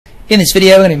In this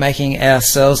video we're going to be making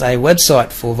ourselves a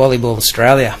website for Volleyball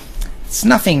Australia. It's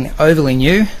nothing overly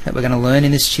new that we're going to learn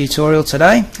in this tutorial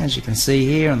today. As you can see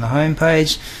here on the home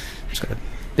page, it's got a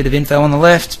bit of info on the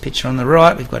left, picture on the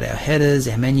right. We've got our headers,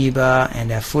 our menu bar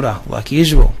and our footer like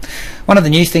usual. One of the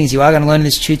new things you are going to learn in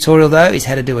this tutorial though is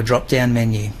how to do a drop down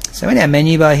menu. So in our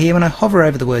menu bar here, when I hover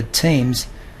over the word Teams,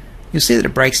 you'll see that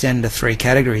it breaks down into three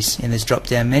categories in this drop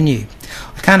down menu.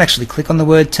 I can't actually click on the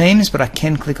word Teams, but I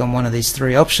can click on one of these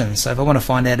three options. So if I want to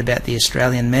find out about the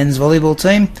Australian men's volleyball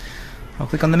team, I'll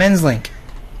click on the men's link.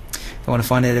 If I want to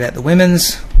find out about the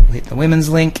women's, we'll hit the women's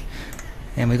link,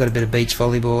 and we've got a bit of beach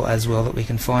volleyball as well that we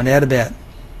can find out about.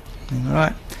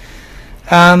 Alright.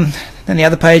 Then the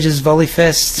other page is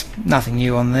VolleyFest, nothing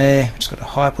new on there, we've just got a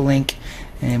hyperlink,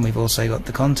 and we've also got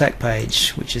the contact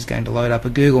page, which is going to load up a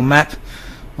Google map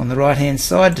on the right hand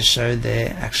side to show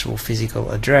their actual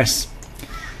physical address.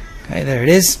 Okay, there it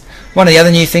is. One of the other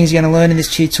new things you're going to learn in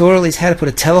this tutorial is how to put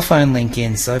a telephone link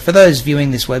in. So for those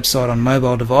viewing this website on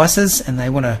mobile devices and they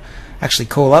want to actually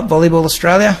call up Volleyball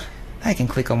Australia, they can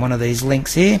click on one of these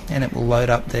links here and it will load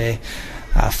up their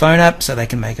phone app so they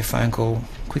can make a phone call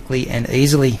quickly and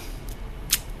easily.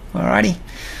 Alrighty,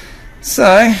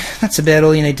 so that's about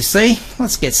all you need to see.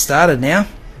 Let's get started now.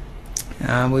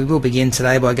 We will begin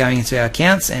today by going into our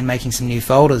accounts and making some new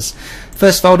folders.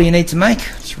 First folder you need to make,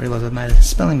 just realised I've made a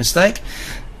spelling mistake.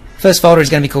 First folder is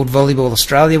going to be called Volleyball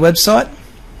Australia website,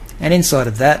 and inside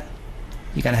of that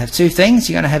you're going to have two things.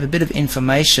 You're going to have a bit of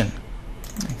information.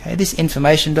 Okay, this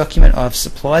information document I've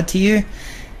supplied to you,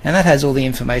 and that has all the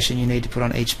information you need to put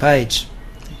on each page.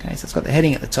 Okay, so it's got the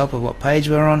heading at the top of what page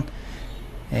we're on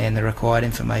and the required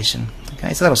information.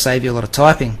 Okay, so that'll save you a lot of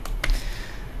typing.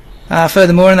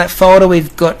 Furthermore, in that folder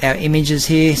we've got our images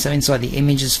here. So inside the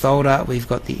images folder we've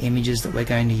got the images that we're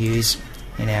going to use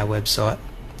in our website.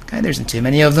 Okay, there isn't too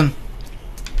many of them.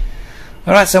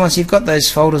 Alright, so once you've got those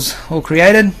folders all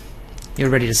created, you're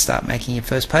ready to start making your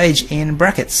first page in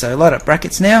brackets. So load up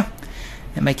brackets now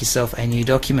and make yourself a new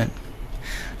document.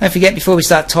 Don't forget, before we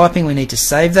start typing we need to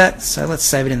save that. So let's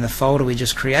save it in the folder we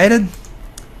just created.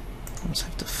 I'll just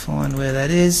have to find where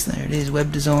that is. There it is,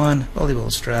 Web Design, Volleyball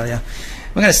Australia.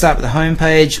 We're going to start with the home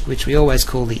page, which we always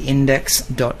call the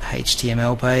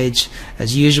index.html page.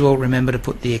 As usual, remember to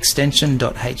put the extension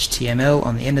 .html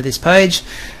on the end of this page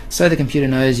so the computer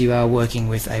knows you are working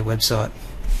with a website.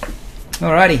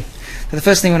 Alrighty, so the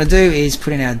first thing we want to do is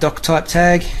put in our doc type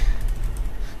tag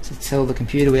to tell the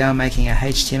computer we are making a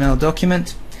HTML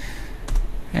document,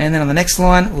 and then on the next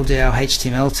line we'll do our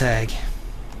HTML tag.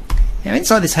 Now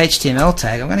inside this HTML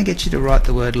tag I'm going to get you to write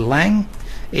the word lang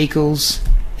equals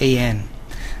en.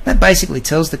 That basically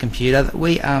tells the computer that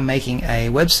we are making a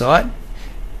website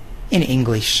in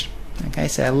English. Okay,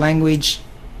 so our language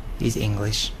is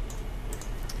English.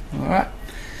 Alright.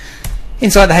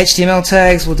 Inside the HTML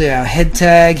tags we'll do our head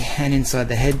tag, and inside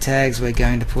the head tags we're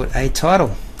going to put a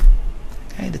title.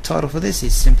 Okay, the title for this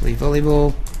is simply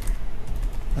Volleyball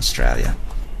Australia.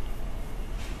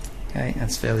 Okay,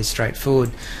 that's fairly straightforward.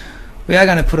 We are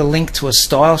going to put a link to a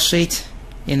style sheet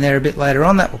in there a bit later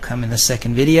on. That will come in the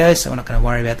second video, so we're not going to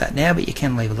worry about that now, but you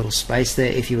can leave a little space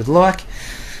there if you would like.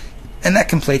 And that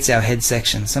completes our head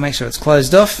section, so make sure it's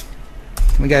closed off.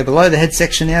 We go below the head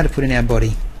section now to put in our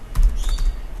body.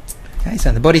 Okay, so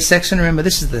in the body section, remember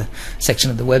this is the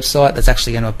section of the website that's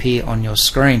actually going to appear on your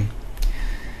screen.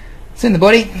 So in the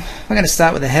body we're going to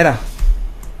start with the header.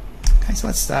 Okay, so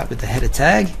let's start with the header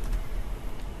tag,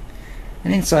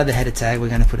 and inside the header tag we're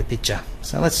going to put a picture.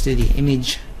 So let's do the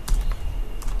image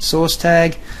source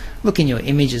tag. Look in your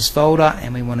images folder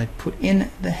and we want to put in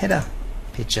the header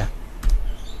picture.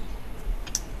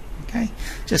 Okay,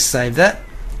 just save that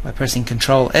by pressing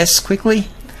Ctrl S quickly,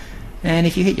 and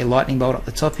if you hit your lightning bolt up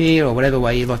the top here or whatever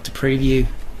way you'd like to preview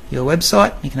your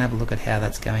website, you can have a look at how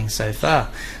that's going so far.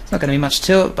 It's not going to be much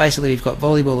to it. Basically we've got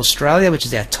Volleyball Australia, which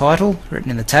is our title written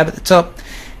in the tab at the top,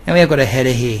 and we have got a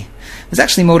header here. There's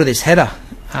actually more to this header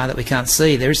that we can't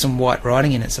see. There is some white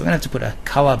writing in it, so we're going to have to put a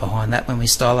colour behind that when we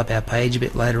style up our page a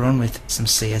bit later on with some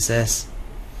CSS.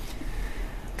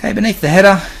 Okay, beneath the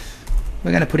header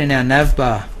we're going to put in our nav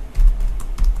bar.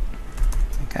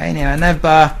 Okay, now our nav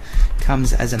bar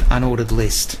comes as an unordered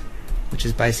list, which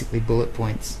is basically bullet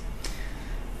points.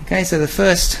 Okay, so the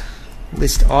first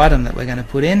list item that we're going to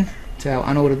put in to our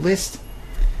unordered list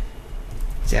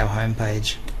is our home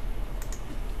page.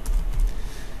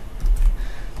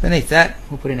 Beneath that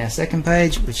we'll put in our second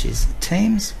page, which is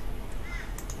Teams.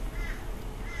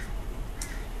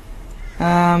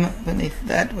 Beneath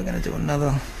that we're going to do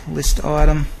another list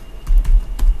item.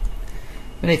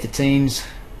 Beneath the Teams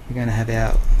we're going to have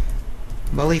our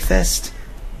VolleyFest.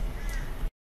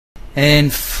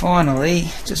 And finally,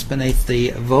 just beneath the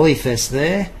VolleyFest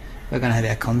there, we're going to have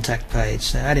our contact page.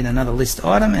 So add in another list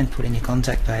item and put in your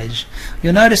contact page.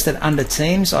 You'll notice that under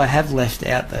Teams I have left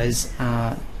out those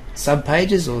sub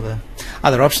pages or the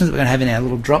other options that we're going to have in our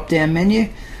little drop down menu.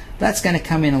 That's going to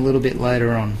come in a little bit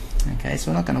later on. Okay,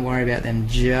 so we're not going to worry about them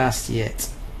just yet.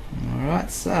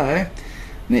 Alright, so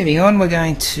moving on, we're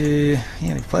going to,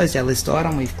 we've closed our list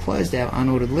item, we've closed our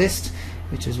unordered list,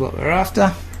 which is what we're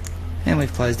after, and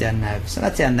we've closed our nav. So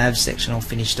that's our nav section all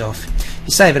finished off. If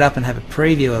you save it up and have a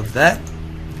preview of that,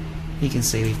 you can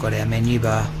see we've got our menu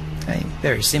bar. Okay,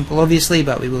 very simple obviously,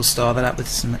 but we will style that up with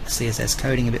some CSS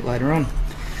coding a bit later on.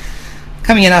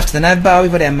 Coming in after the nav bar,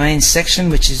 we've got our main section,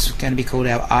 which is going to be called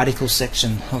our article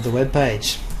section of the web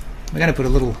page. We're going to put a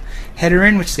little header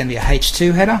in, which is going to be a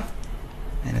H2 header,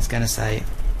 and it's going to say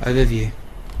overview.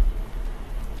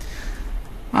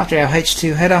 After our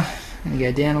H2 header, I'm going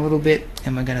to go down a little bit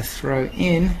and we're going to throw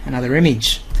in another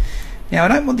image. Now I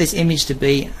don't want this image to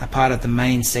be a part of the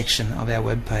main section of our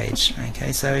web page.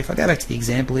 Okay, so if I go back to the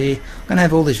example here, I'm going to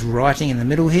have all this writing in the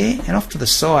middle here, and off to the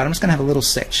side I'm just going to have a little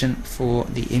section for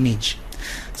the image.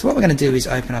 So what we're going to do is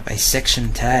open up a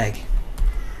section tag,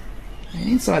 and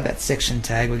inside that section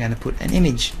tag we're going to put an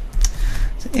image.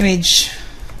 So image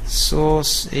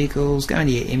source equals, go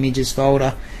into your images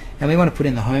folder, and we want to put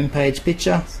in the home page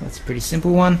picture. So that's a pretty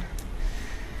simple one.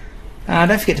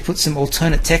 Don't forget to put some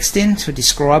alternate text in to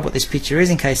describe what this picture is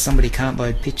in case somebody can't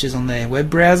load pictures on their web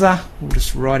browser. We'll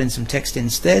just write in some text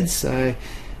instead. So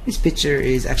this picture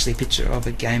is actually a picture of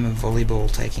a game of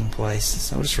volleyball taking place.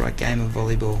 So I'll just write game of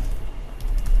volleyball.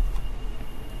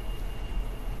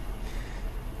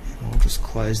 We'll just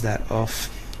close that off.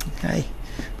 Okay,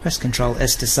 press Ctrl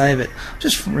S to save it.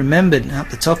 Just remembered up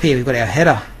the top here we've got our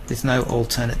header with no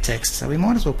alternate text, so we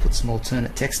might as well put some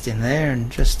alternate text in there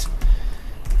and just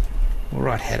we'll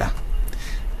write header.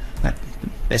 That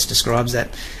best describes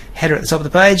that header at the top of the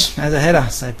page as a header,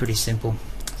 so pretty simple.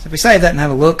 So if we save that and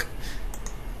have a look,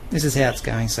 this is how it's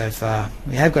going so far.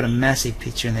 We have got a massive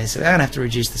picture in there, so we're going to have to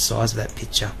reduce the size of that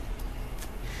picture.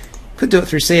 Could do it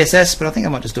through CSS, but I think I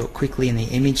might just do it quickly in the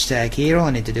image tag here. All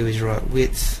I need to do is write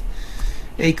width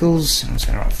equals, I'm just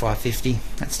going to write 550.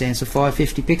 That stands for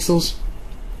 550 pixels.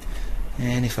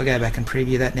 And if I go back and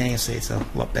preview that now, you'll see it's a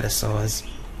lot better size.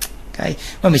 Okay,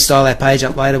 when we style our page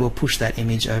up later, we'll push that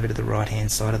image over to the right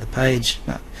hand side of the page,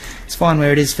 but it's fine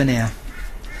where it is for now.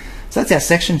 So that's our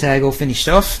section tag all finished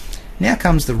off. Now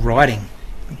comes the writing.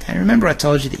 Okay, remember I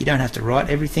told you that you don't have to write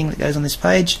everything that goes on this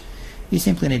page. You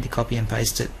simply need to copy and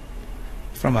paste it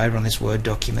from over on this Word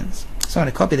document. So I'm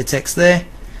going to copy the text there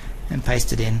and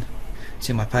paste it in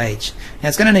to my page. Now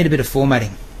it's going to need a bit of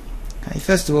formatting. Okay,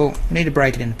 first of all, we need to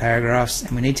break it into paragraphs,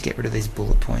 and we need to get rid of these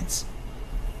bullet points.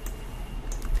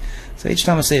 So each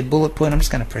time I see a bullet point, I'm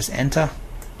just going to press enter.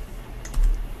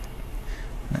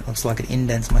 That looks like it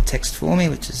indents my text for me,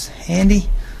 which is handy.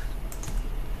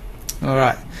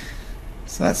 Alright,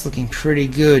 so that's looking pretty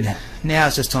good. Now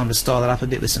it's just time to style it up a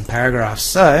bit with some paragraphs.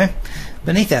 So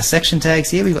beneath our section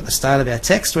tags here, we've got the style of our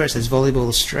text where it says Volleyball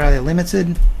Australia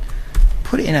Limited.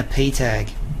 Put it in a P tag.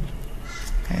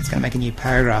 Okay, it's going to make a new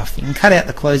paragraph. You can cut out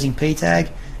the closing P tag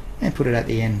and put it at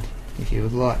the end if you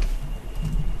would like.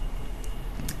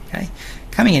 Okay,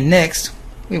 coming in next,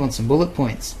 we want some bullet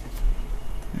points.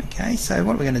 Okay, so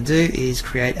what we're going to do is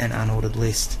create an unordered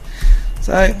list.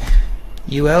 So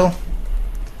UL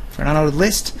for an unordered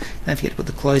list. Don't forget to put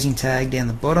the closing tag down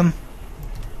the bottom.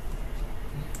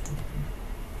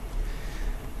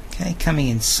 Okay, coming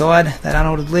inside that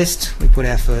unordered list, we put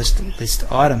our first list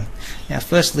item. Now,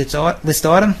 first list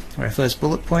item, or our first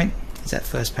bullet point, is that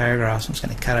first paragraph. So I'm just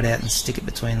going to cut it out and stick it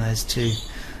between those two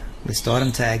list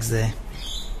item tags there.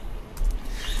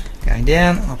 Going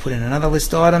down, I'll put in another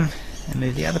list item and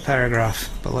move the other paragraph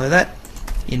below that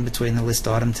in between the list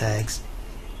item tags.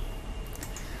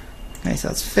 Okay, so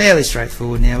it's fairly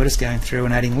straightforward now. We're just going through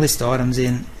and adding list items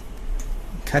in,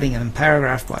 cutting them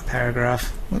paragraph by paragraph.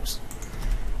 Whoops.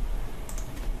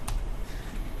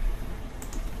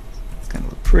 It's going to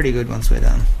look pretty good once we're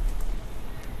done.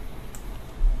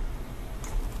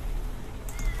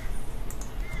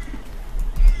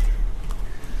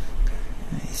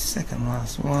 Okay, second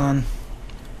last one.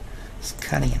 Just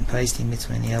cutting and pasting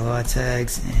between the li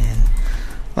tags, and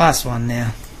last one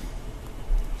now.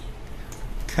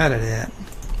 Cut it out,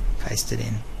 paste it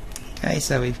in. Okay,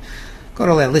 so we've got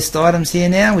all our list items here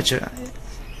now, which are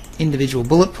individual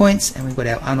bullet points, and we've got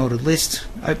our unordered list,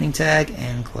 opening tag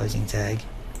and closing tag.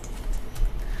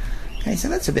 Okay, so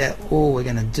that's about all we're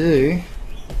going to do,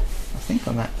 I think,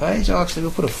 on that page. Oh, actually,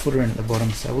 we'll put a footer in at the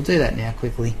bottom, so we'll do that now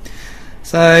quickly.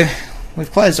 So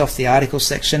we've closed off the article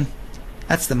section.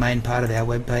 That's the main part of our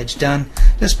web page done.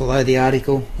 Just below the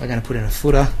article, we're going to put in a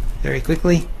footer very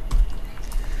quickly.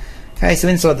 Okay, so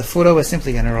inside the footer, we're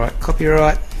simply going to write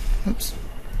copyright. Oops.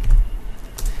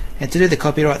 And to do the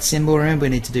copyright symbol, remember we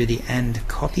need to do the and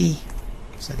copy.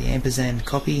 So the ampersand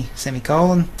copy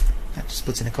semicolon. That just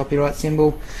puts in a copyright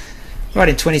symbol. Right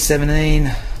in 2017,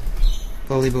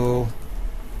 Volleyball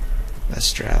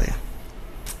Australia.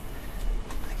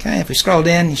 Okay, if we scroll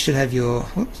down, you should have your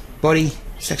body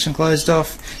section closed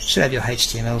off. You should have your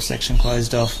HTML section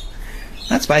closed off.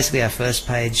 That's basically our first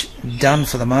page done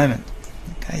for the moment.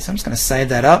 Okay, so I'm just going to save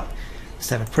that up. Just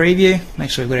have a preview.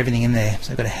 Make sure we've got everything in there. So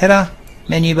we've got a header,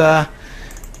 menu bar,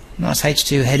 nice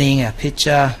H2 heading, our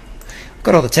picture.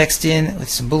 Got all the text in with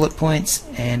some bullet points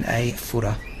and a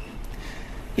footer.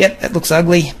 Yep, that looks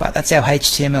ugly, but that's our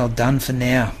HTML done for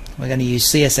now. We're going to use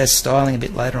CSS styling a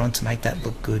bit later on to make that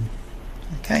look good.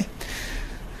 Okay.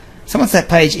 So once that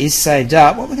page is saved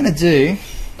up, what we're going to do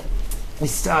is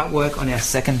start work on our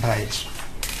second page.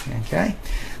 Okay.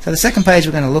 So the second page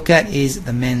we're going to look at is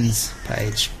the men's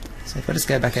page. So if I just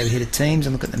go back over here to Teams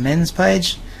and look at the men's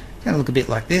page, it's going to look a bit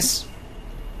like this.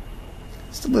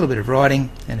 Just a little bit of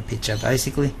writing and a picture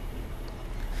basically.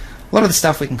 A lot of the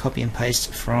stuff we can copy and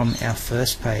paste from our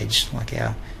first page, like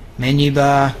our menu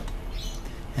bar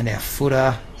and our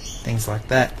footer, things like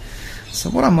that. So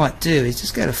what I might do is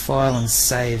just go to File and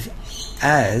Save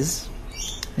As.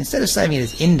 Instead of saving it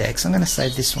as index, I'm going to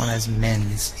save this one as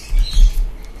men's.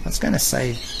 That's going to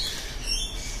save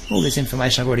all this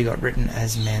information I've already got written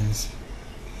as men's.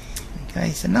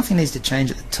 Okay, so nothing needs to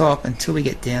change at the top until we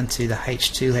get down to the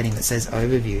H2 heading that says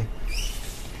Overview.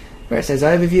 Where it says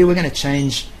Overview, we're going to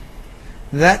change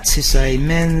that to say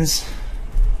men's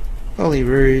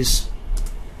Volleyball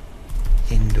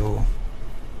indoor.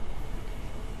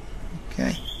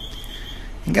 Okay,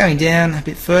 and going down a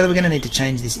bit further, we're going to need to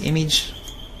change this image.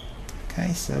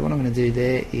 Okay, so what I'm going to do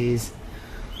there is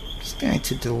just going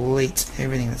to delete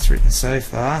everything that's written so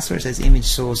far. So it says image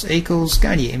source equals,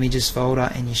 go to your images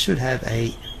folder and you should have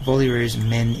a Volleyball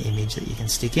men image that you can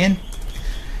stick in.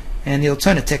 And the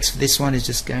alternate text for this one is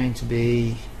just going to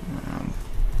be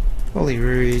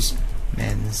Volleyball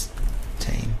men's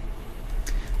team.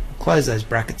 We'll close those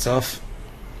brackets off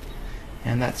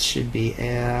and that should be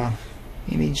our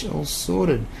image all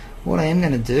sorted. What I am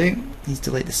going to do is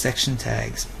delete the section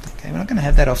tags. Okay, we're not going to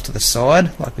have that off to the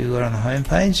side like we were on the home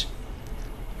page.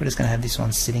 We're just going to have this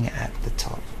one sitting at the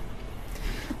top.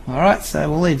 Alright, so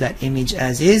we'll leave that image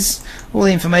as is. All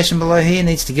the information below here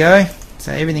needs to go.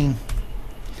 So everything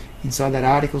inside that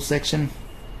article section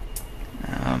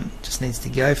just needs to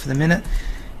go for the minute.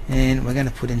 And we're going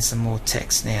to put in some more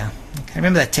text now. Okay,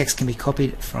 remember that text can be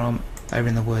copied from over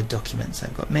in the Word document. So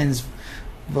I've got men's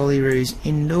Volleyball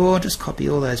indoor, just copy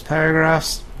all those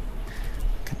paragraphs,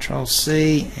 Control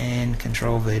C and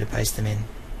Control V to paste them in.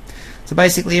 So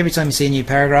basically every time you see a new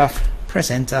paragraph, press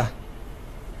enter.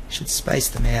 You should space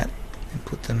them out and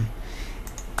put them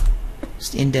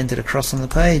just indented across on the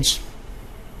page.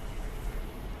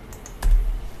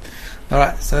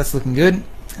 Alright, so that's looking good.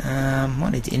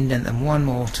 Might need to indent them one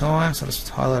more time, so I'll just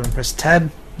highlight and press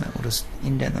tab. That will just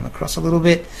indent them across a little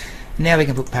bit. Now we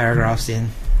can put paragraphs in.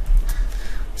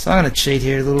 So I'm going to cheat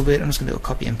here a little bit. I'm just going to do a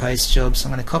copy and paste job. So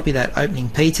I'm going to copy that opening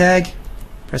P tag,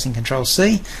 pressing Control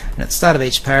C, and at the start of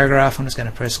each paragraph I'm just going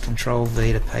to press Control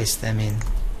V to paste them in.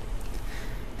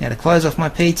 Now to close off my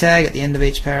P tag at the end of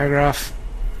each paragraph,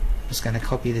 I'm just going to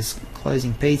copy this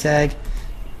closing P tag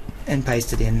and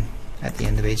paste it in at the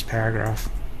end of each paragraph.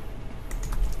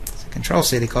 So Control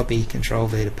C to copy, Control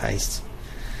V to paste.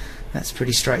 That's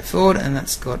pretty straightforward, and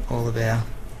that's got all of our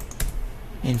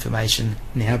information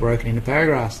now broken into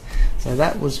paragraphs. So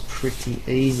that was pretty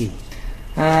easy.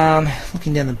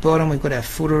 Looking down the bottom, we've got our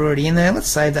footer already in there. Let's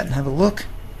save that and have a look.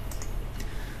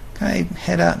 Okay,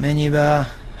 header, menu bar,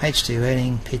 H2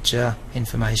 heading, picture,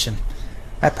 information.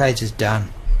 That page is done.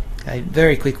 Okay,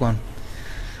 very quick one.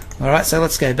 Alright, so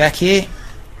let's go back here,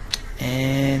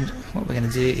 and what we're going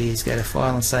to do is go to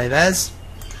File and Save As.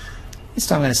 This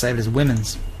time I'm going to save it as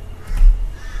women's.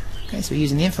 Okay, so we're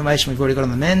using the information we've already got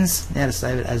on the men's, now to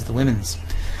save it as the women's.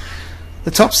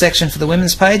 The top section for the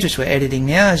women's page, which we're editing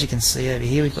now, as you can see over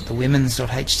here, we've got the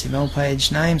women's.html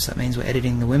page name, so that means we're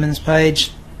editing the women's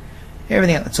page.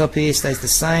 Everything at the top here stays the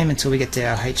same until we get to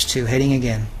our H2 heading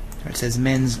again, where it says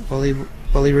men's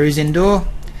Volleyball indoor.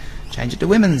 Change it to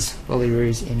women's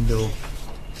Volleyball indoor.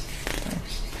 Okay.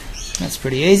 That's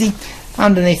pretty easy.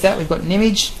 Underneath that we've got an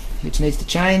image which needs to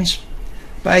change.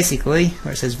 Basically,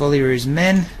 where it says Volleyball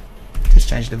men, just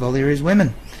change it to Volleyball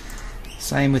women.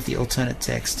 Same with the alternate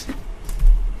text.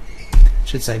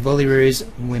 Should say Volleyball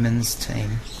women's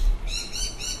team.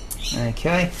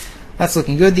 Okay. That's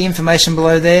looking good. The information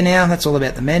below there now, that's all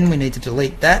about the men. We need to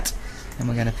delete that, and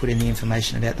we're going to put in the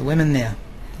information about the women now.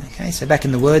 Okay, so back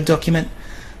in the Word document,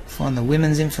 find the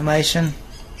women's information,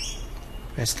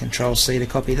 press Ctrl C to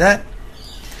copy that,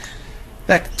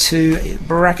 back to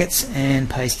brackets and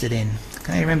paste it in.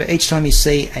 Okay, remember each time you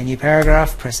see a new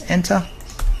paragraph, press enter.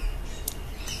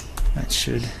 That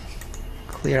should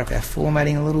clear up our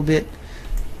formatting a little bit.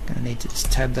 Going to need to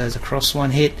just tab those across one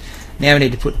hit. Now we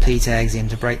need to put p tags in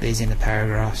to break these into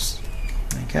paragraphs.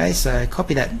 Okay, so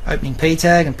copy that opening p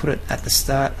tag and put it at the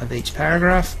start of each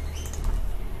paragraph,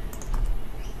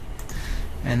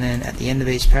 and then at the end of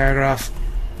each paragraph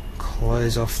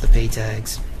close off the p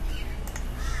tags.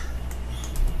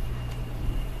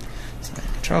 So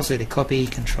Ctrl C to copy,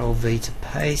 Ctrl V to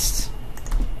paste.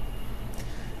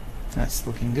 That's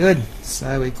looking good.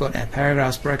 So we've got our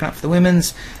paragraphs broken up for the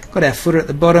women's, got our footer at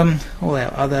the bottom, all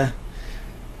our other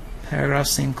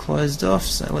paragraphs seem closed off.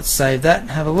 So let's save that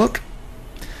and have a look.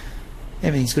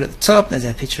 Everything's good at the top. There's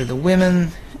our picture of the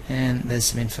women, and there's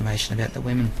some information about the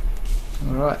women.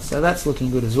 Alright, so that's looking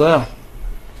good as well.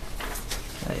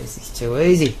 This is too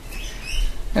easy.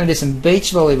 I'm going to do some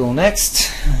beach volleyball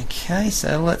next. Okay,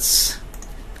 so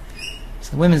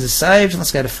the women's are saved.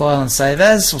 Let's go to File and Save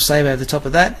As. We'll save over the top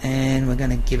of that, and we're going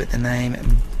to give it the name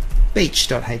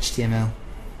beach.html.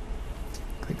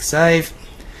 Click Save.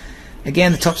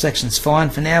 Again, the top section's fine.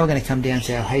 For now, we're going to come down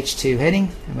to our H2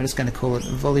 heading, and we're just going to call it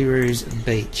Volleyball's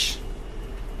Beach.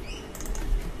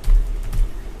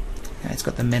 Okay, it's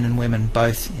got the men and women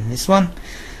both in this one.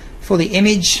 For the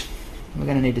image, we're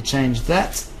going to need to change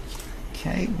that.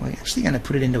 Okay, we're actually going to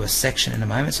put it into a section in a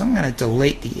moment, so I'm going to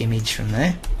delete the image from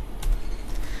there.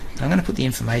 I'm going to put the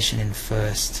information in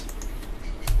first.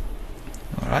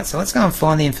 Alright, so let's go and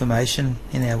find the information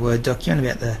in our Word document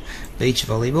about the beach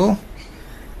volleyball.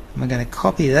 And we're going to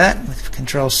copy that with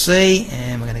Ctrl C,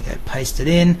 and we're going to go paste it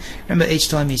in. Remember, each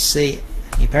time you see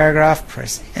a new paragraph,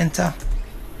 press enter.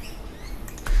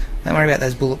 Don't worry about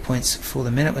those bullet points for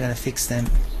the minute, we're going to fix them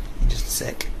in just a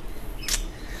sec.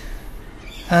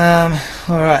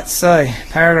 Alright, so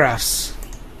paragraphs.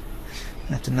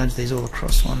 I have to nudge these all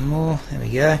across one more. There we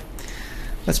go.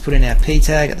 Let's put in our p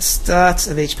tag at the start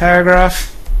of each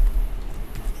paragraph.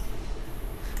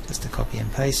 Just a copy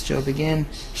and paste job again.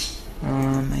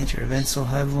 Major events will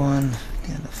have one.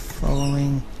 Again, the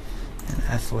following, and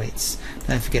athletes.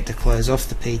 Don't forget to close off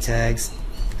the p tags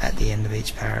at the end of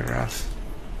each paragraph.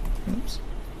 Oops.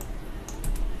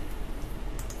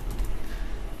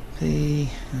 P.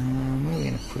 Where are we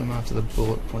going to put them after the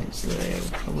bullet points there? We'll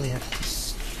probably have to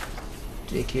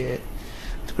stick it.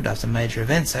 Let's put it after major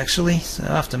events actually. So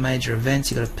after major events,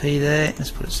 you've got a P there.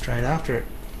 Let's put it straight after it.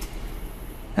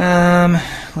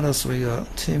 What else have we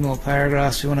got? Two more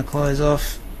paragraphs we want to close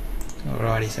off.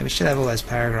 Alrighty, so we should have all those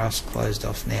paragraphs closed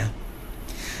off now.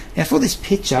 Now for this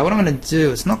picture, what I'm going to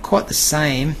do, it's not quite the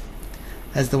same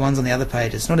as the ones on the other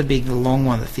page. It's not a big long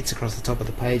one that fits across the top of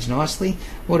the page nicely.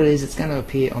 What it is, it's going to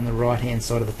appear on the right hand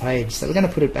side of the page. So we're going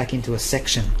to put it back into a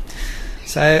section.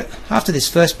 So after this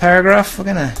first paragraph, we're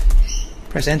going to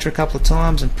press enter a couple of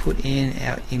times and put in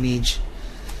our image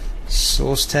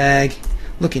source tag,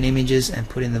 look in images, and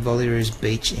put in the Volleyball's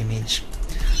Beach image.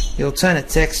 The alternate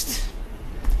text,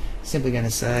 simply going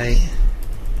to say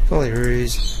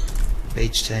Volleyball's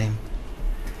Beach team.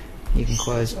 You can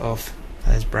close off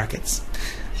those brackets.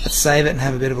 Let's save it and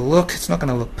have a bit of a look. It's not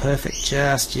going to look perfect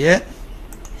just yet.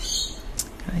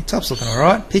 Okay, top's looking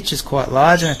alright. Picture's quite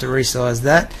large, I have to resize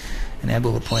that, and our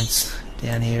bullet points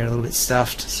down here are a little bit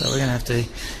stuffed, so we're going to have to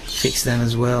fix them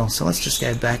as well. So let's just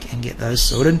go back and get those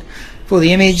sorted. For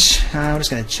the image, we're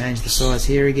just going to change the size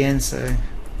here again. So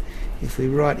if we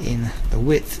write in the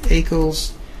width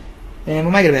equals, and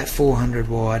we'll make it about 400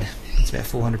 wide. It's about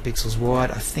 400 pixels wide.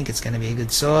 I think it's going to be a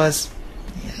good size.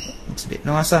 Yeah, looks a bit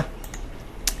nicer.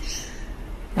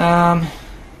 That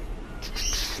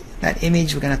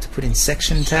image we're going to have to put in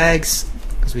section tags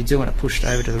because we do want to push it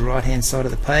over to the right hand side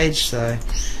of the page, so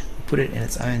we'll put it in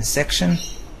its own section.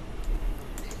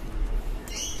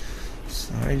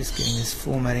 Sorry, just getting this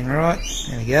formatting right.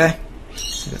 There we go.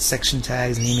 So we've got section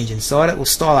tags and the image inside it. We'll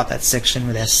style up that section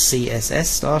with our CSS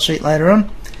style sheet later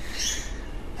on.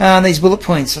 These bullet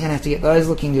points, we're going to have to get those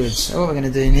looking good. So what we're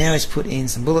going to do now is put in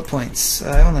some bullet points.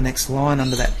 So on the next line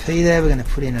under that P there, we're going to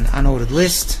put in an unordered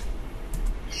list.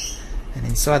 And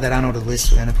inside that unordered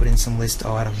list, we're going to put in some list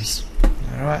items.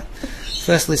 Alright,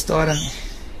 first list item,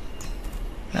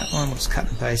 that one, we'll just cut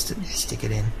and paste it and stick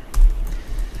it in.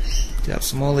 Do up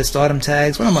some more list item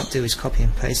tags. What I might do is copy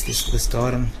and paste this list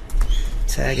item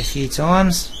tag a few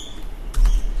times.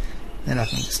 Then I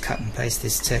can just cut and paste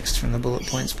this text from the bullet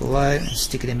points below and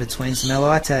stick it in between some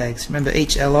li tags. Remember,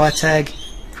 each li tag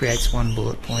creates one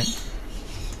bullet point.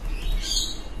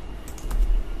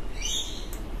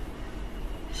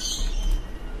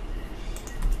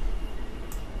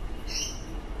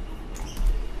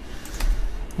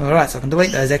 Alright, so I can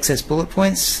delete those excess bullet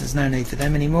points. There's no need for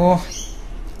them anymore.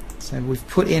 So we've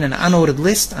put in an unordered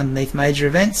list underneath major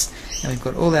events, and we've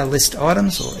got all our list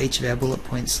items, or each of our bullet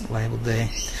points, labelled there.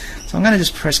 So I'm going to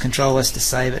just press Ctrl S to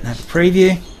save it and have a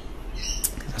preview.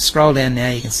 If I scroll down now,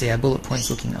 you can see our bullet points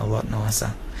looking a lot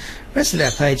nicer. The rest of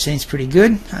our page seems pretty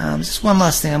good. Just one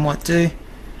last thing I might do.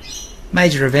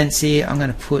 Major events here, I'm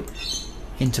going to put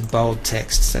into bold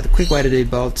text. So the quick way to do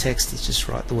bold text is just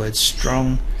write the word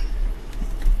strong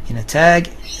in a tag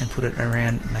and put it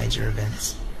around major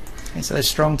events. Okay, so those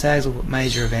strong tags will put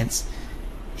major events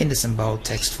into some bold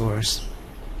text for us,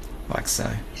 like so.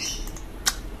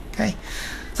 Okay,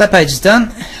 so that page is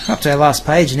done. We're up to our last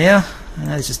page now. I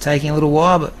know this is taking a little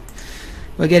while, but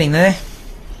we're getting there.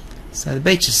 So the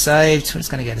beach is saved. We're just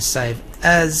going to go to save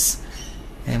as,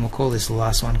 and we'll call this the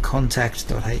last one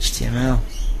contact.html.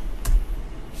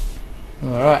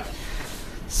 Alright,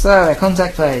 so our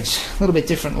contact page, a little bit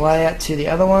different layout to the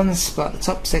other ones, but the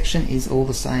top section is all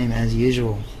the same as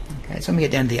usual. Okay, so when we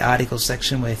get down to the article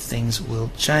section where things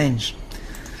will change.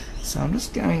 So I'm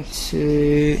just going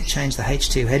to change the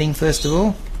H2 heading first of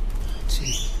all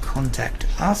to contact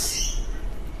us.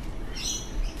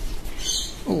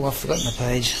 Oh, I've forgotten the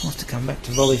page. I'll have to come back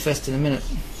to VolleyFest in a minute.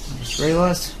 I just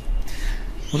realised.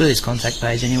 We'll do this contact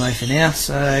page anyway for now.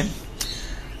 So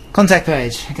contact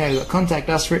page. Okay, we've got contact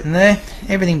us written there.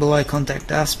 Everything below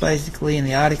contact us basically in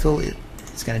the article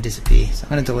it's going to disappear. So I'm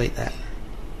going to delete that.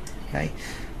 Okay.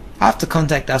 After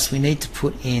contact us, we need to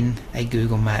put in a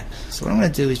Google map. So what I'm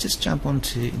going to do is just jump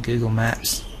onto Google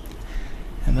Maps,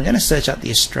 and we're going to search up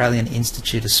the Australian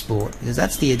Institute of Sport, because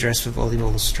that's the address for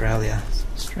Volleyball Australia. So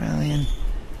Australian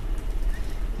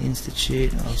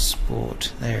Institute of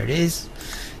Sport. There it is.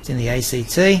 It's in the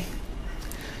ACT.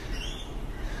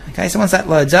 Okay, so once that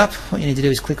loads up, what you need to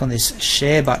do is click on this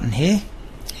share button here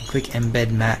and click embed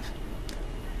map.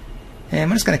 And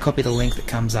we're just going to copy the link that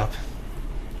comes up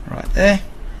right there.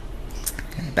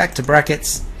 Okay, back to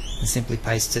brackets and simply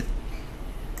paste it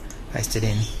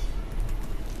in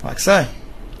like so.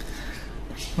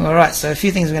 Alright, so a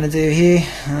few things we're going to do here.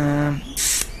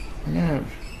 We're going to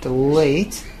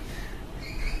delete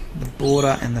the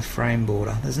border and the frame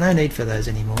border. There's no need for those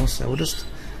anymore, so we'll just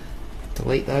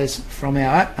delete those from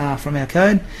our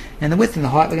code. And the width and the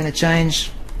height we're going to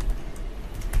change.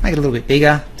 Make it a little bit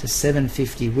bigger to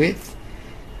 750 width,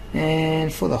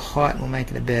 and for the height we'll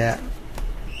make it about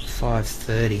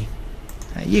 530.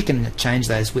 You can change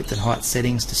those width and height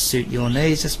settings to suit your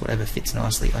needs, just whatever fits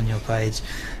nicely on your page,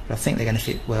 but I think they're going to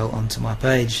fit well onto my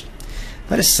page.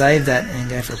 If I just save that and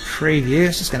go for a preview,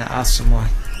 it's just going to ask for my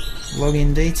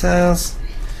login details,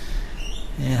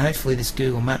 and hopefully this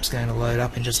Google Maps going to load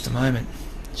up in just a moment.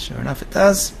 Sure enough, it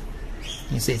does. You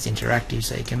can see it's interactive,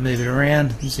 so you can move it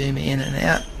around, zoom in and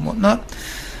out and whatnot.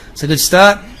 It's a good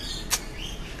start.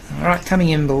 Alright, coming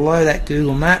in below that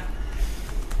Google Map,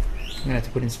 I'm going to have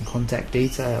to put in some contact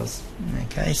details.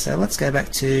 Okay, so let's go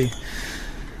back to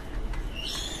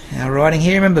our writing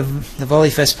here. Remember the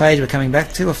VolleyFest page we're coming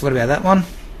back to? I forgot about that one.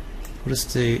 We'll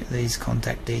just do these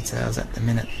contact details at the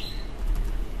minute.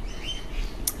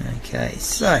 Okay,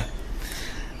 so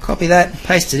copy that,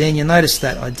 paste it in. You'll notice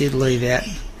that I did leave out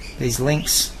these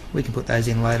links. We can put those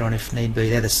in later on if need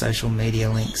be. They're the social media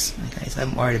links. Okay, so I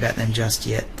haven't worried about them just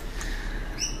yet.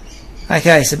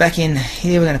 Okay, so back in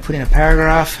here we're going to put in a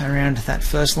paragraph around that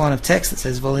first line of text that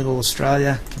says Volleyball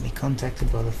Australia can be contacted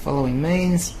by the following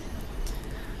means,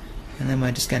 and then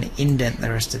we're just going to indent the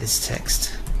rest of this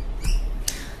text.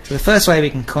 So the first way we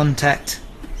can contact,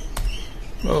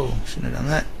 shouldn't have done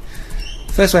that.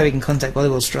 The first way we can contact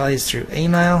Volleyball Australia is through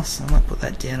email, so I might put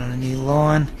that down on a new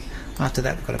line. After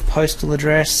that we've got a postal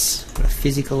address, we've got a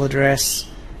physical address,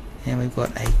 and we've got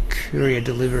a courier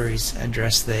deliveries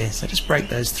address there. So just break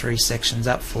those three sections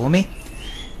up for me,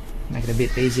 make it a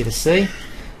bit easier to see.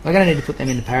 We're going to need to put them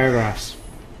into paragraphs.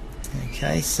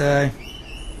 Okay, so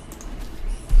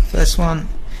first one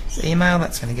is email.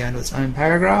 That's going to go into its own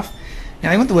paragraph. Now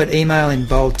we want the word email in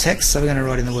bold text, so we're going to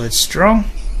write in the word strong,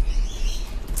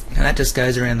 and that just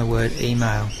goes around the word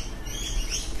email.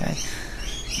 Okay.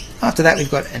 After that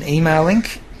we've got an email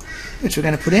link which we're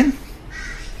going to put in.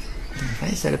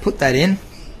 Okay, so to put that in,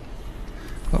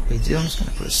 what we do, I'm just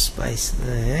going to put a space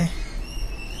there.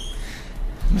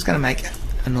 I'm just going to make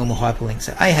a normal hyperlink.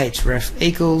 So ahref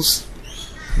equals,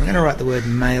 we're going to write the word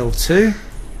mail to,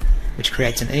 which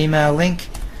creates an email link,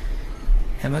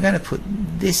 and we're going to put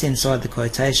this inside the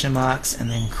quotation marks and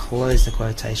then close the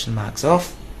quotation marks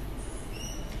off.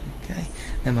 Okay,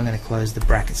 then we're going to close the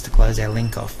brackets to close our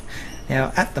link off.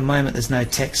 Now at the moment there's no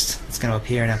text that's going to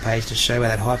appear in our page to show where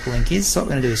that hyperlink is, so what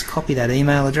we're going to do is copy that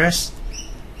email address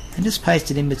and just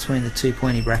paste it in between the two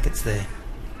pointy brackets there.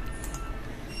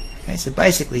 Okay, so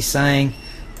basically saying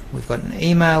we've got an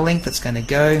email link that's going to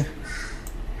go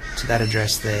to that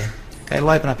address there. Okay, it'll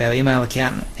open up our email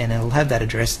account and it'll have that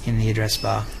address in the address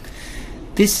bar.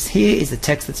 This here is the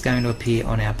text that's going to appear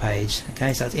on our page.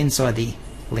 Okay, so it's inside the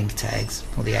link tags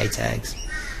or the A tags.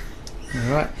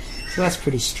 Alright, so that's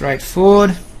pretty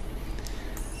straightforward.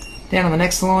 Down on the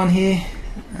next line here,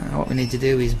 what we need to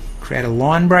do is create a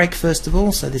line break first of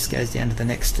all, so this goes down to the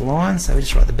next line, so we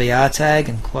just write the BR tag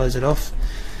and close it off.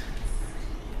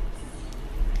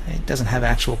 Okay, it doesn't have an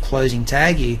actual closing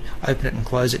tag, you open it and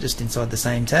close it just inside the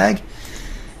same tag.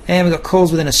 And we've got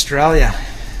calls within Australia,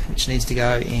 which needs to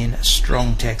go in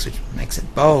strong text, which makes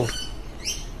it bold.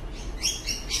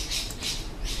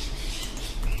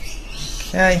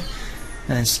 Okay,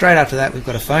 and then straight after that we've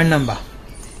got a phone number.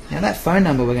 Now that phone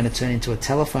number we're going to turn into a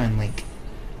telephone link.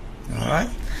 Alright,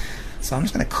 so I'm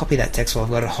just going to copy that text while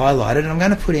I've got it highlighted, and I'm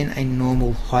going to put in a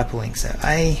normal hyperlink. So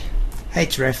a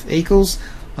href equals,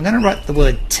 I'm going to write the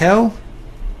word tell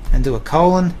and do a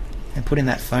colon and put in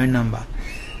that phone number.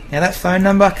 Now that phone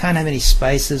number can't have any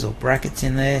spaces or brackets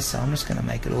in there, so I'm just going to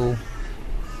make it all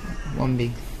one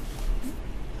big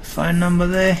phone number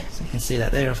there. So you can see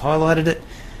that there, I've highlighted it.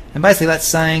 And basically that's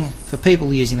saying for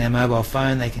people using their mobile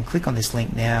phone, they can click on this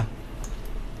link now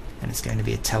and it's going to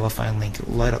be a telephone link. It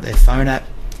will load up their phone app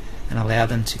and allow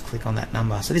them to click on that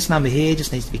number. So this number here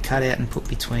just needs to be cut out and put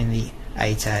between the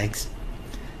A tags.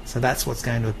 So that's what's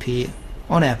going to appear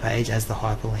on our page as the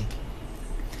hyperlink.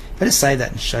 If I just save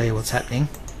that and show you what's happening.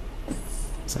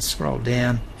 So scroll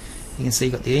down, you can see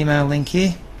you've got the email link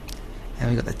here and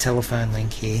we've got the telephone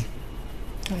link here.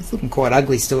 It's looking quite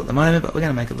ugly still at the moment, but we're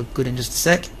going to make it look good in just a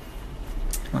sec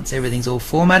once everything's all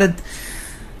formatted.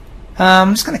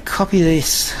 I'm just going to copy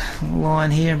this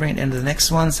line here and bring it down to the next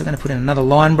one. So we're going to put in another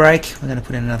line break, we're going to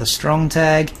put in another strong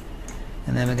tag,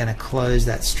 and then we're going to close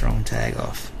that strong tag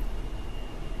off.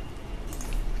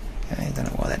 Okay, I don't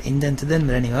know why that indented then,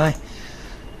 but anyway.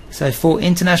 So for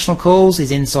international calls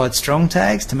is inside strong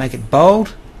tags to make it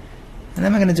bold, and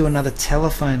then we're going to do another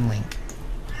telephone link.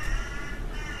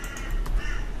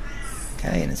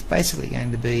 Okay, and it's basically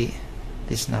going to be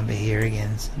this number here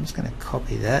again. So I'm just going to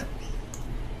copy that.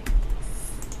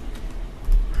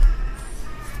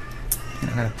 And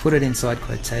I'm going to put it inside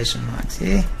quotation marks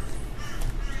here.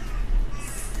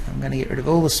 I'm going to get rid of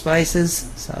all the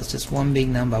spaces, so it's just one big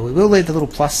number. We will leave the little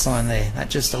plus sign there. That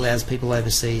just allows people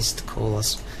overseas to call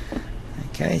us.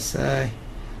 Okay, so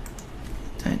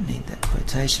don't need that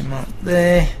quotation mark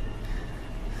there.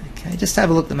 Okay, just have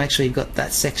a look to make sure you've got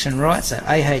that section right. So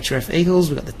ahref equals,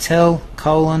 we've got the tell,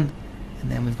 colon, and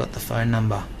then we've got the phone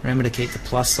number. Remember to keep the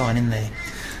plus sign in there.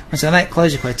 And so that,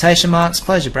 close your quotation marks,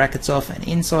 close your brackets off, and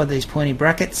inside these pointy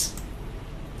brackets,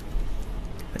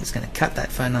 we're just going to cut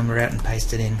that phone number out and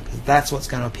paste it in, because that's what's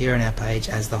going to appear on our page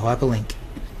as the hyperlink.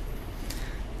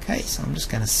 Okay, so I'm just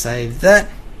going to save that.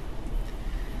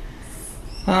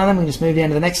 Then we can just move down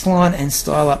to the next line and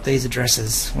style up these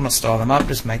addresses. Well, not style them up,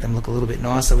 just make them look a little bit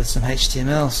nicer with some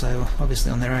HTML. So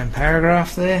obviously on their own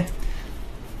paragraph there.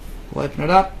 We'll open it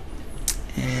up,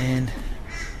 and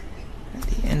at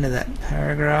the end of that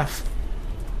paragraph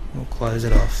we'll close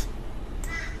it off.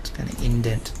 It's going to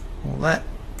indent all that.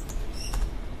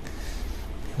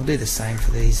 We'll do the same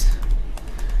for these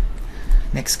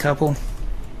next couple.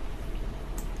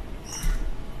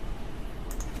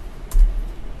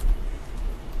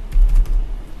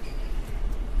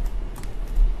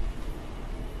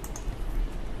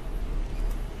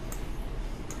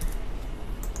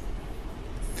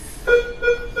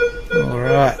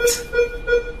 Alright,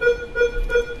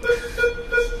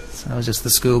 so that was just the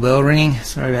school bell ringing,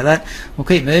 sorry about that. We'll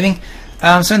keep moving.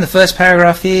 So in the first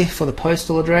paragraph here, for the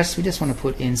postal address, we just want to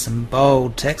put in some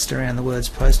bold text around the words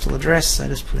postal address. So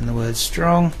just put in the word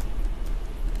strong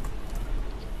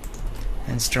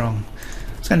and strong.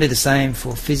 I'm just going to do the same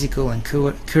for physical and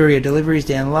courier deliveries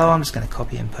down below. I'm just going to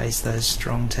copy and paste those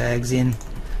strong tags in.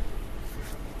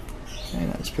 Okay,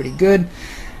 that's pretty good.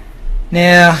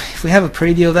 Now, if we have a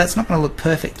preview of that, it's not going to look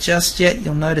perfect just yet.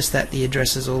 You'll notice that the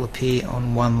addresses all appear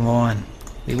on one line.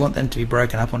 We want them to be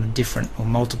broken up on different or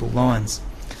multiple lines.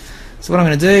 So what I'm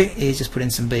going to do is just put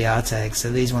in some BR tags. So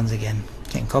these ones again,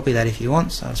 you can copy that if you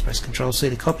want. So I'll just press Ctrl+C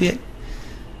to copy it.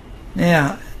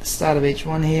 Now, at the start of each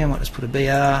one here, I might just put a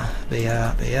BR,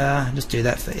 BR, BR. Just do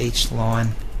that for each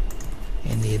line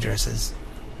in the addresses.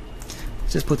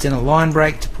 just puts in a line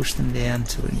break to push them down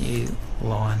to a new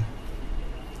line.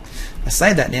 I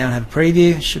save that now and have a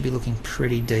preview. It should be looking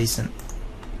pretty decent.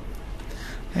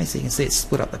 Okay, so you can see it's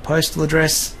split up the postal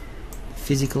address,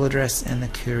 physical address, and the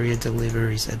courier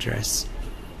deliveries address.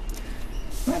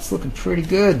 That's looking pretty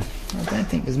good. I don't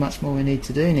think there's much more we need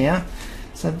to do now.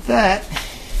 So that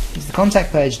is the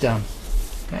contact page done.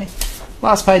 Okay.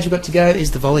 Last page we've got to go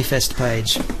is the VolleyFest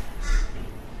page.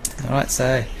 Alright,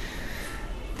 so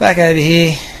back over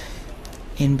here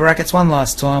in brackets one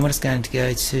last time, we're just going to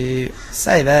go to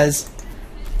Save As,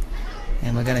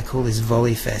 and we're going to call this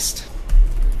VolleyFest.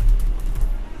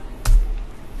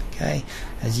 Okay,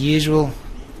 as usual,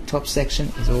 top section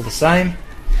is all the same.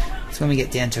 It's when we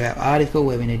get down to our article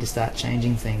where we need to start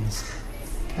changing things.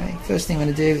 Okay, first thing I'm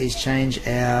going to do is change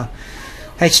our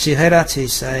H2 header to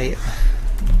say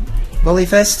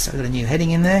VolleyFest. So I've got a new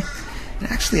heading in there, and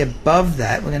actually above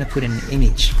that we're going to put in an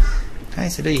image. Okay,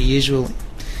 so do your usual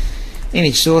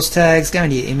image source tags, go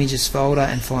into your images folder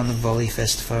and find the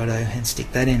VolleyFest photo and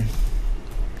stick that in.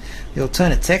 The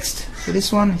alternate text for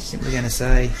this one is simply going to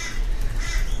say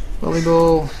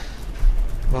Volleyball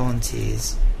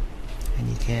Volunteers, and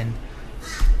you can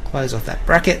close off that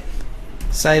bracket,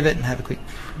 save it and have a quick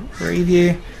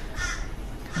preview. Okay,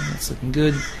 that's looking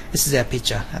good. This is our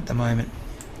picture at the moment.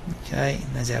 Okay,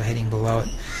 and there's our heading below it.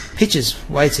 Picture's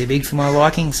way too big for my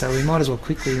liking, so we might as well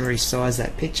quickly resize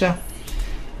that picture.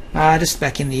 Just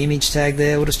back in the image tag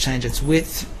there, we'll just change its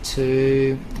width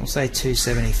to, we'll say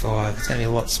 275. It's going to be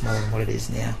a lot smaller than what it is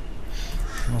now.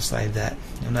 And we'll save that.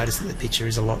 You'll notice that the picture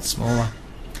is a lot smaller.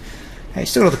 Okay,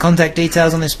 still got the contact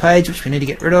details on this page, which we need to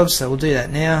get rid of, so we'll do that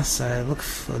now. So look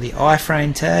for the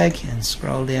iframe tag and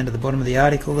scroll down to the bottom of the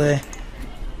article there.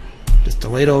 Just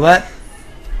delete all that.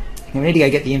 And we need to go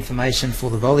get the information for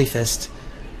the VolleyFest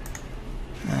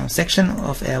section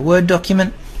of our Word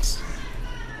document.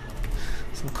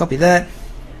 So we'll copy that.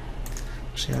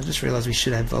 Actually, I just realised we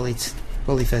should have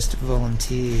VolleyFest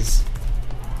Volunteers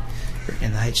written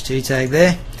in the H2 tag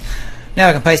there. Now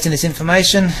I can paste in this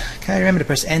information. Okay, remember to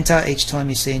press enter each time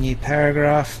you see a new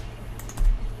paragraph.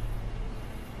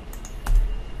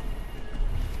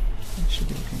 It should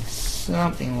be looking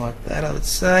something like that, I would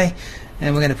say.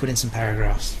 And we're going to put in some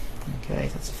paragraphs. Okay,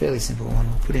 that's a fairly simple one.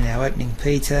 We'll put in our opening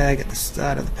P tag at the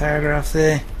start of the paragraph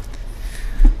there.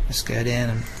 Just go down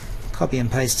and copy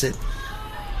and paste it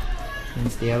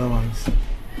into the other ones.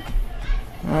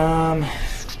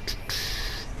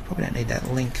 Probably don't need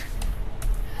that link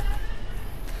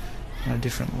on a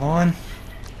different line.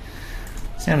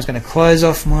 So I'm just going to close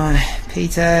off my P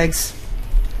tags.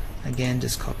 Again,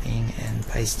 just copying and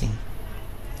pasting.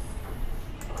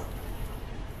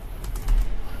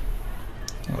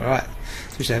 Alright,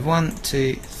 so we should have 1,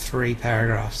 2, 3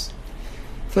 paragraphs.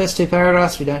 First 2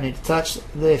 paragraphs we don't need to touch,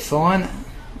 they're fine.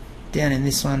 Down in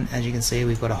this one, as you can see,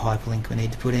 we've got a hyperlink we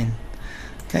need to put in.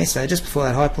 Okay, so just before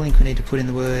that hyperlink we need to put in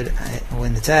the word, or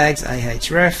in the tags,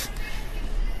 ahref,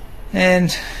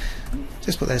 and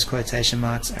just put those quotation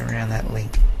marks around that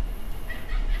link.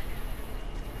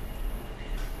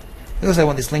 We also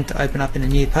want this link to open up in a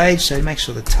new page, so make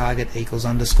sure the target equals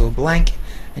 _blank,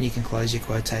 and you can close your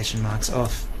quotation marks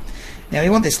off. Now we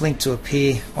want this link to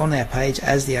appear on our page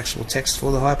as the actual text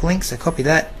for the hyperlink, so copy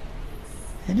that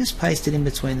and just paste it in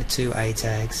between the 2 A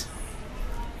tags.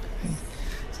 Okay.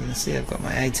 So you can see I've got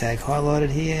my A tag highlighted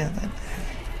here.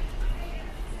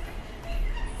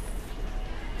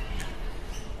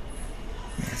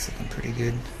 That's looking pretty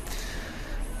good.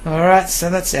 Alright, so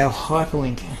that's our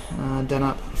hyperlink done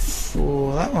up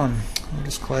for that one. We'll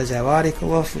just close our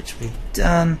article off, which we've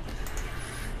done.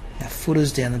 Our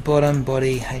footers down the bottom,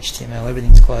 body, HTML,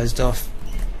 everything's closed off.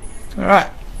 Alright,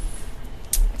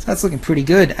 so that's looking pretty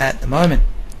good at the moment.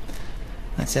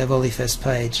 That's our VolleyFest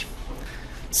page.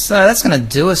 So that's going to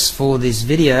do us for this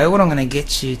video. What I'm going to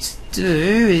get you to do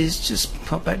is just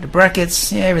pop back to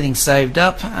brackets. Yeah, everything's saved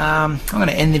up. I'm going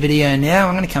to end the video now.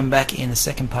 I'm going to come back in the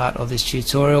second part of this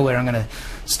tutorial where I'm going to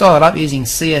style it up using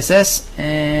CSS,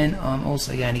 and I'm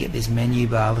also going to get this menu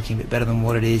bar looking a bit better than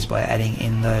what it is by adding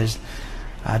in those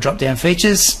drop down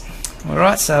features.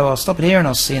 Alright, so I'll stop it here and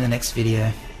I'll see you in the next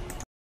video.